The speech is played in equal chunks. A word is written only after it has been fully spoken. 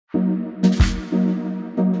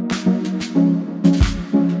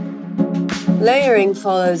Layering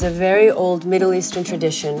follows a very old Middle Eastern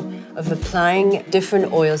tradition of applying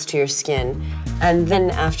different oils to your skin and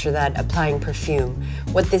then after that applying perfume.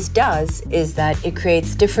 What this does is that it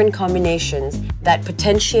creates different combinations that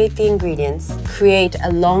potentiate the ingredients, create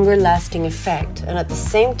a longer lasting effect, and at the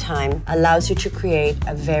same time allows you to create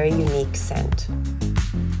a very unique scent.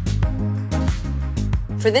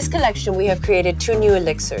 For this collection, we have created 2 new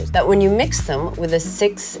elixirs that when you mix them with the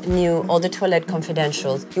 6 new Eau de Toilette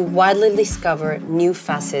Confidentials, you widely discover new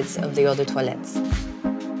facets of the Eau de Toilettes.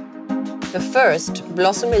 The first,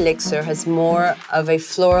 Blossom Elixir, has more of a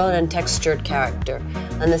floral and textured character,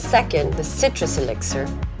 and the second, the Citrus Elixir,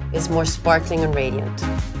 is more sparkling and radiant.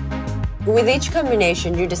 With each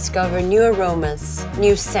combination, you discover new aromas,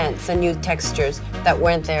 new scents, and new textures that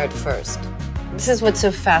weren't there at first. This is what's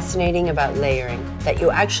so fascinating about layering, that you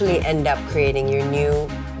actually end up creating your new,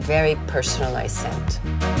 very personalized scent.